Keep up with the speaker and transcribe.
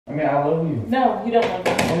I mean, I love you. No, you don't love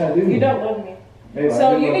me. Yeah, I do. You don't love me. Babe,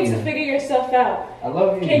 so you need to figure yourself out. I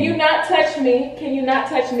love you. Can you not touch me? Can you not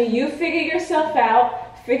touch me? You figure yourself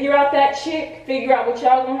out. Figure out that chick. Figure out what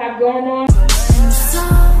y'all gonna have going on.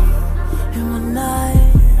 In one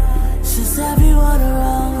night, since everyone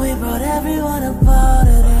around, we brought everyone about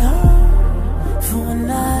it home for one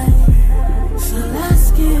night. So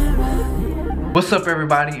let's get right. What's up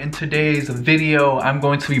everybody? In today's video, I'm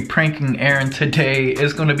going to be pranking Erynn today.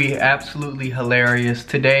 It's going to be absolutely hilarious.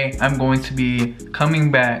 Today, I'm going to be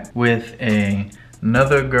coming back with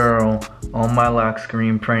another girl on my lock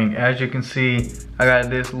screen prank. As you can see, I got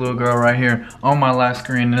this little girl right here on my lock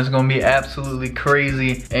screen and it's going to be absolutely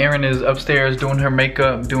crazy. Erynn is upstairs doing her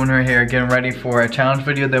makeup, doing her hair, getting ready for a challenge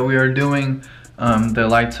video that we are doing. The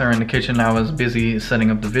lights are in the kitchen. I was busy setting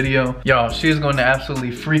up the video. Y'all, she's going to absolutely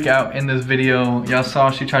freak out in this video. Y'all saw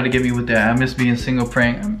she tried to get me with that I miss being single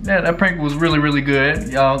prank. Yeah, that prank was really good.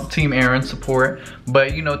 Y'all, Team Erynn support.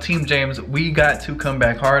 But you know, Team James, we got to come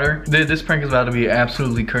back harder. This prank is about to be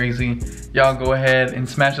absolutely crazy. Y'all go ahead and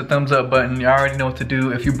smash the thumbs up button. Y'all already know what to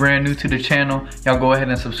do. If you're brand new to the channel, y'all go ahead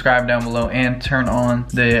and subscribe down below and turn on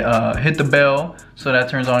the, hit the bell so that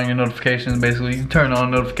turns on your notifications. Basically, you turn on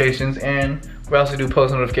notifications, and we also do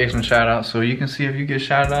post notification shout outs, so you can see if you get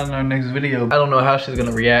shouted out in our next video. I don't know how she's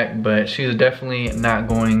gonna react, but she's definitely not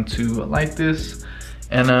going to like this.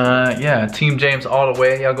 And yeah, Team James all the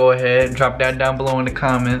way. Y'all go ahead and drop that down below in the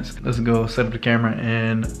comments. Let's go set up the camera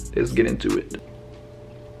and let's get into it.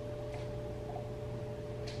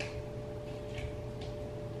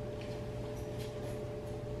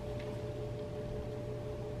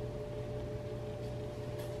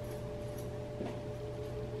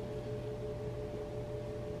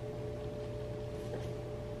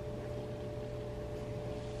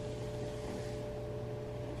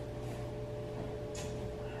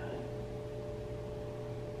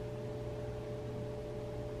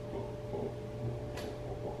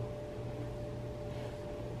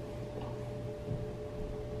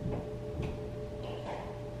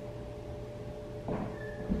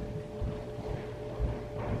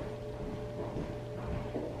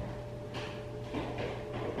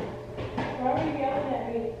 Why are you yelling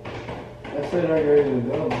at me? I said I'm ready to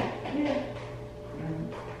go. Yeah.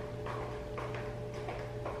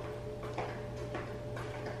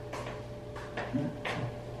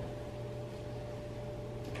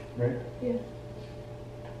 Right? Yeah.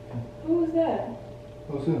 Who was that?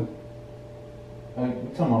 Who's who?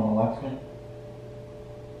 You talking about my lock screen?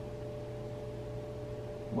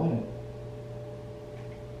 What?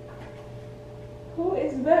 Who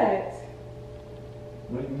is that?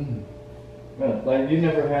 What do you mean? Well, like, you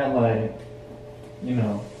never had, like, you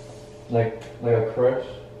know, like a crush?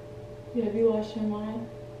 Yeah, have you lost your mind?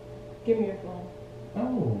 Give me your phone.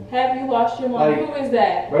 Oh. Have you lost your mind? Like, who is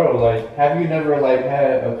that? Bro, like, have you never, like,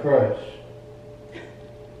 had a crush?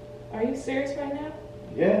 Are you serious right now?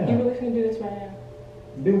 Yeah. You really finna do this right now?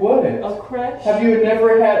 Do what? A crush? Have you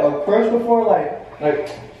never had a crush before?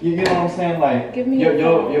 Like, you know what I'm saying? Like, Give me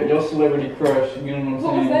your celebrity crush, you know what I'm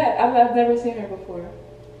saying? Who is that? I've never seen her before.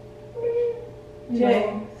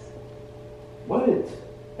 James. What?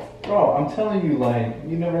 Bro, I'm telling you, like,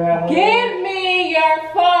 you never had one? Give me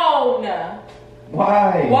your phone!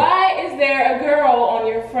 Why? Why is there a girl on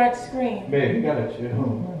your front screen? Babe, you gotta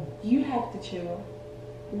chill. You have to chill.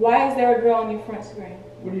 Why is there a girl on your front screen?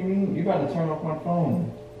 What do you mean? You gotta turn off my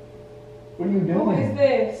phone. What are you doing? Who is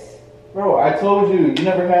this? Bro, I told you, you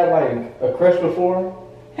never had, like, a crush before?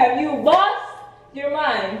 Have you lost your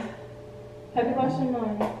mind? Have you lost your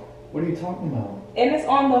mind? What are you talking about? And it's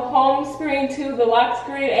on the home screen too, the lock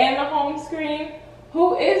screen and the home screen.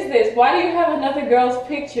 Who is this? Why do you have another girl's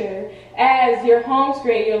picture as your home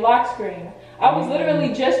screen, your lock screen? I was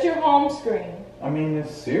literally just your home screen. I mean,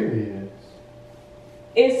 it's serious.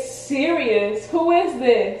 It's serious. Who is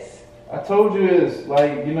this? I told you it's,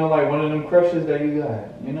 like, you know, like one of them crushes that you got,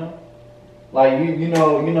 you know? Like, you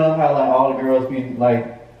know how, like, all the girls be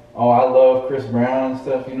like, oh, I love Chris Brown and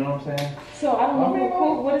stuff, you know what I'm saying? So I don't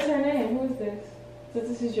know what is her name? Who is this? So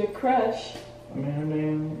this is your crush. I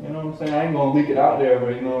mean, you know what I'm saying? I ain't gonna leak it out there,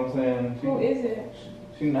 but you know what I'm saying? Who is it?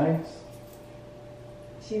 She nice.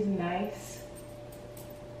 She's nice.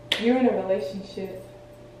 You're in a relationship.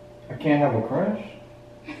 I can't have a crush?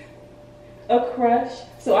 A crush?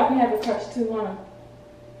 So I can have a crush too, huh?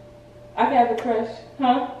 I can have a crush,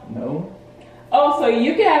 huh? No. Oh, so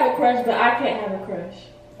you can have a crush, but I can't have a crush.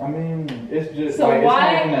 I mean, it's just so like,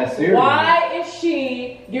 why, it's not even that serious. Why is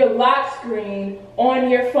she your lock screen on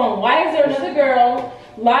your phone? Why is there another girl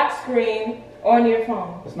lock screen on your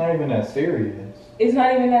phone? It's not even that serious. It's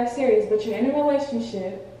not even that serious, but you're in a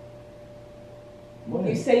relationship. What?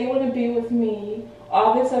 You say you want to be with me,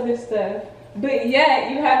 all this other stuff, but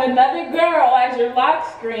yet you have another girl as your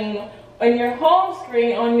lock screen and your home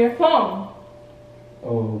screen on your phone.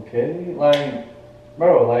 Okay, like,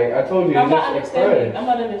 bro, like I told you, it's just a crush. I'm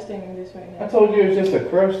not understanding this right now. I told you it's just a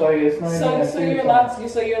crush. Like it's not. So you're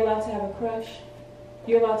allowed to have a crush.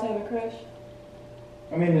 You're allowed to have a crush.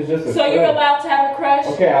 I mean, it's just a. So crush. you're allowed to have a crush.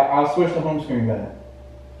 Okay, I'll switch the home screen back.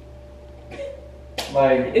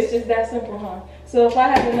 Like it's just that simple, huh? So if I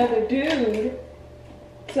have another dude,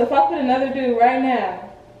 so if I put another dude right now,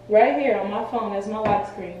 right here on my phone as my lock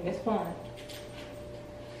screen, it's fine.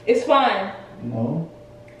 It's fine. No.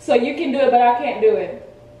 So you can do it, but I can't do it.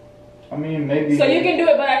 I mean, maybe. So you can do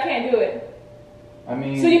it, but I can't do it. I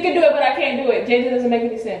mean. So you can do it, but I can't do it. James, that doesn't make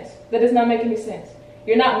any sense. That does not make any sense.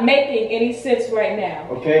 You're not making any sense right now.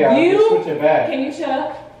 Okay, I'll just switch it back. Can you shut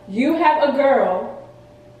up? You have a girl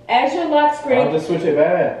as your lock screen. I'll just switch it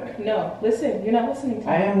back. No, listen. You're not listening to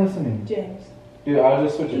me. I am listening. James. Dude, I'll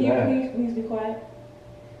just switch it back. Can you please be quiet?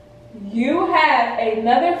 You have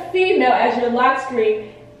another female as your lock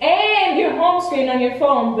screen and your home screen on your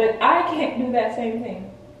phone, but I can't do that same thing.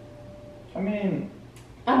 I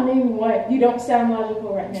mean what? You don't sound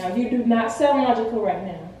logical right now. You do not sound logical right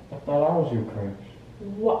now. I thought I was your crush.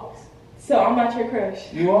 What? So I'm not your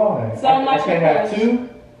crush. You are. So I'm not your can't crush. have two?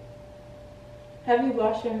 Have you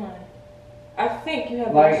lost your mind? I think you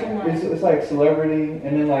have Like lost your mind. it's like celebrity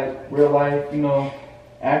and then like real life, you know,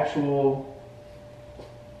 actual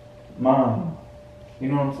mom. You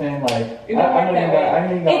know what I'm saying? Like It doesn't work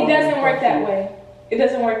that way. It doesn't work that way. It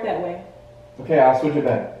doesn't work that way. Okay, I'll switch it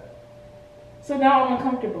back. So now I'm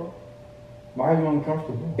uncomfortable. Why are you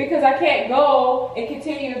uncomfortable? Because I can't go and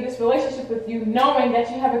continue this relationship with you knowing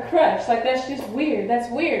that you have a crush. Like, that's just weird.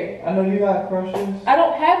 That's weird. I know you got crushes. I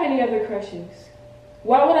don't have any other crushes.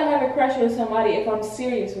 Why would I have a crush on somebody if I'm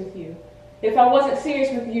serious with you? If I wasn't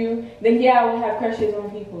serious with you, then yeah, I would have crushes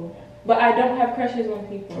on people. But I don't have crushes on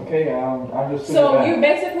people. Okay, I'll just switch it So back. you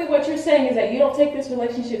basically, what you're saying is that you don't take this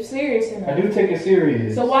relationship serious enough. I do take it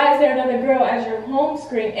serious. So why is there another girl as your home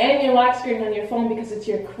screen and your lock screen on your phone because it's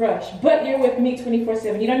your crush? But you're with me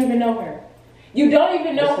 24/7. You don't even know her. You don't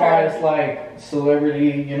even know That's her. why it's like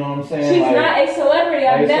celebrity, you know what I'm saying? She's like, not a celebrity.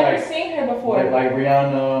 I've it's never like- seen her before. like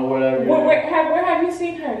Rihanna or whatever. Where have you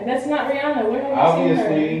seen her? That's not Rihanna. Where have you seen her?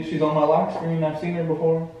 Obviously, she's on my lock screen. I've seen her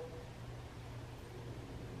before.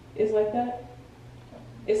 It's like that?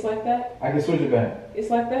 It's like that? I can switch it back. It's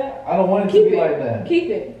like that? I don't want it Keep to be it. like that. Keep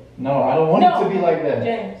it. No, I don't want it to be like that.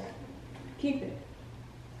 James, keep it.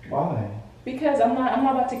 Why? Because I'm not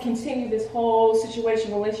about to continue this whole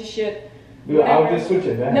situation, relationship. Dude, I'll whatever. just switch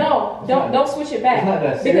it back. No, It's don't not- switch it back. It's not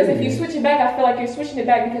that Because if serious. you switch it back, I feel like you're switching it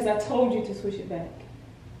back because I told you to switch it back.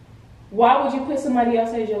 Why would you put somebody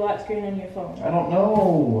else as your lock screen on your phone? I don't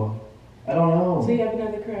know. I don't know. So you have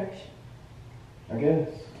another crush. I guess.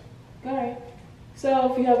 Alright.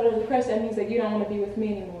 So if you have another crush, that means that you don't want to be with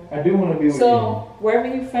me anymore. I do want to be with So wherever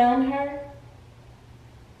you found her,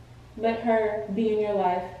 let her be in your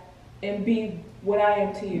life and be what I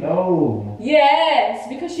am to you. you. No. Yes,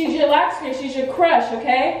 because she's your lock screen, she's your crush,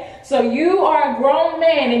 okay? So you are a grown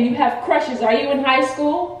man and you have crushes. Are you in high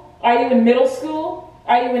school? Are you in middle school?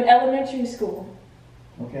 Are you in elementary school?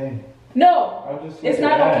 Okay. No, I'll just switch it's it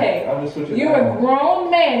not back. okay. I'll just switch it You're back. a grown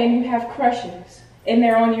man and you have crushes and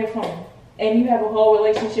they're on your phone. And you have a whole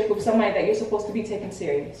relationship with somebody that you're supposed to be taking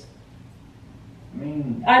serious.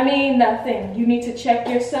 I mean nothing. You need to check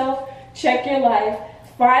yourself, check your life,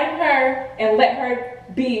 find her, and let her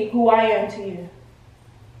be who I am to you.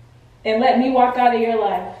 And let me walk out of your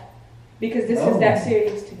life. Because this is that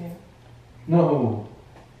serious to you. No.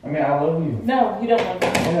 I mean, I love you. No, you don't love me.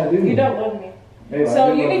 Yeah, I do. You don't love me. Babe, I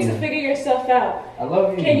So do you love need to figure yourself out. I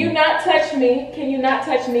love you. Can you not touch me? Can you not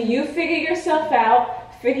touch me? You figure yourself out.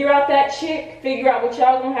 Figure out that chick. Figure out what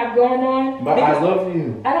y'all gonna have going on. But I love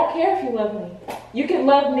you. I don't care if you love me. You can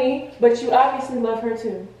love me, but you obviously love her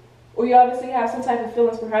too. Or you obviously have some type of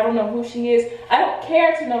feelings for her. I don't know who she is. I don't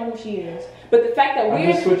care to know who she is. But the fact that I'll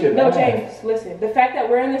just switch it no, back. James, listen. The fact that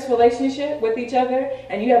we're in this relationship with each other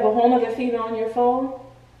and you have a whole other female on your phone,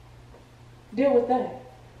 deal with that.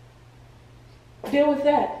 Deal with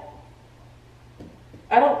that.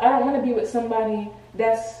 I don't want to be with somebody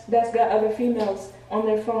that's got other females on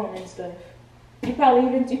their phone and stuff. You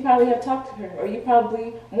probably have talked to her, or you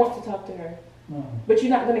probably want to talk to her. No. But you're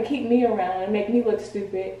not going to keep me around and make me look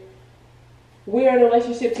stupid. We're in a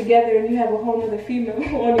relationship together and you have a whole other female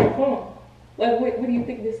on your phone. Like, what do you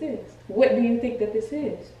think this is? What do you think that this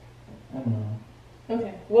is? I don't know.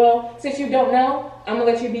 Okay. Well, since you don't know, I'm going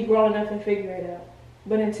to let you be grown enough and figure it out.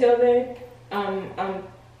 But until then, I'm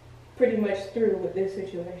pretty much through with this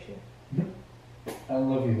situation. I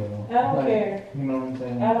love you though. I don't care. You know what I'm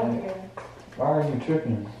saying? I don't care. Why are you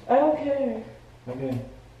tripping? I don't care. Okay.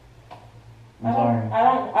 I'm sorry.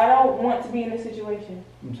 I don't want to be in this situation.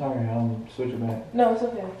 I'm sorry. I'll switch it back. No, it's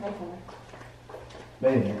okay. I'm fine.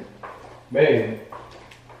 Babe. Babe.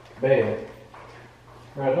 Babe.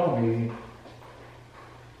 Bro, don't leave.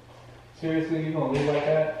 Seriously, you gonna leave like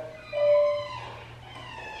that?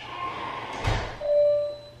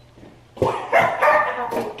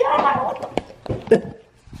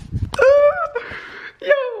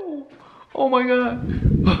 Yo! Oh my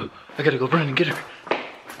god. I gotta go run and get her.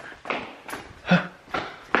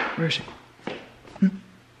 Where is she?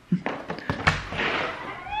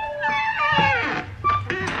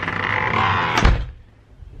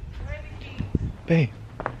 Babe.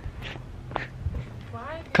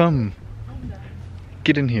 Why? Come. I'm done.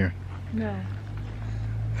 Get in here. No.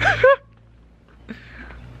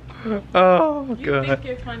 Oh You god. think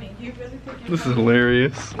you're funny. You really think you're This is funny.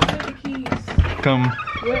 hilarious. Where are the keys? Come.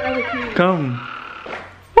 Where are the keys? Come.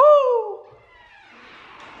 Woo!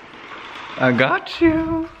 I got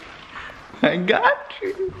you. I got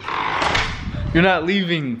you. You're not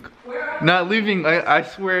leaving. Not leaving. I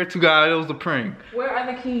swear to God, it was a prank. Where are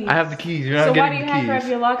the keys? I have the keys. You're not So why do getting you the have to have keys.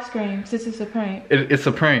 your lock screen since it's a prank? It's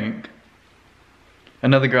a prank.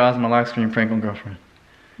 Another girl has my lock screen prank on girlfriend.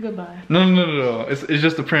 Goodbye. No. It's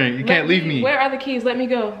just a prank. You can't leave me. Where are the keys? Let me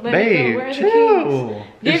go. Let me go. Babe, Where are the chill. keys?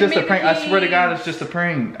 It's Give just me a prank. the I swear to God, keys. it's just a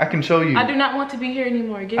prank. I can show you. I do not want to be here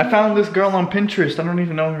anymore. Give I me found the this girl on Pinterest. I don't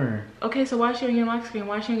even know her. Okay, so why is she on your lock screen?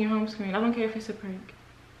 Why is she on your home screen? I don't care if it's a prank.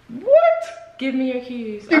 What? Give me your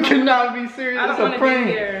keys. You cannot be serious. I don't It's a wanna be prank.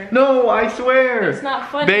 here. No, I swear. It's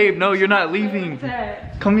not funny. Babe, no, you're not leaving. What's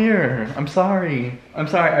that? Come here. I'm sorry.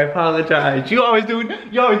 I apologize. You always do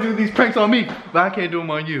these pranks on me, but I can't do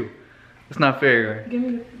them on you. It's not fair. Give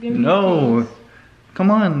me your No. keys.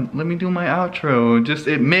 Come on, let me do my outro. Just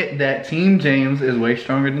admit that Team James is way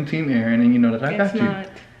stronger than Team Erynn, and you know that I got It's you. not.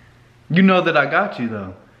 You know that I got you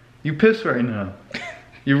though. You pissed right now.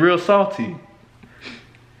 You're real salty.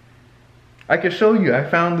 I can show you. I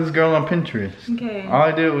found this girl on Pinterest. Okay. All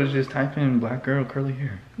I did was just type in black girl curly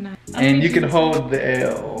hair. No. And you can hold the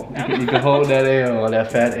L. You can hold that L,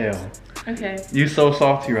 that fat L. Okay. You so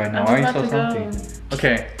salty right now. Why are you I'm so about to salty?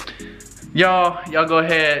 Okay. Y'all go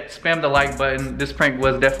ahead, spam the like button. This prank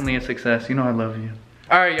was definitely a success. You know I love you.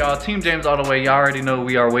 Alright y'all, Team James all the way. Y'all already know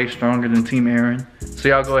we are way stronger than Team Erynn. So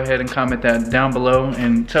y'all go ahead and comment that down below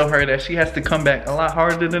and tell her that she has to come back a lot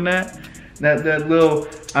harder than that. That little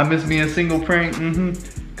I miss being single prank,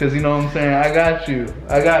 Cause you know what I'm saying, I got you.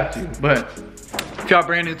 But if y'all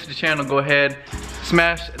brand new to the channel, go ahead,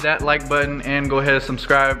 smash that like button and go ahead and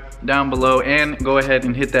subscribe down below and go ahead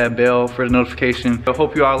and hit that bell for the notification. I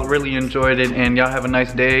hope you all really enjoyed it and y'all have a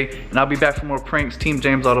nice day. And I'll be back for more pranks. Team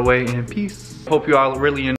James all the way and peace. Hope you all really enjoyed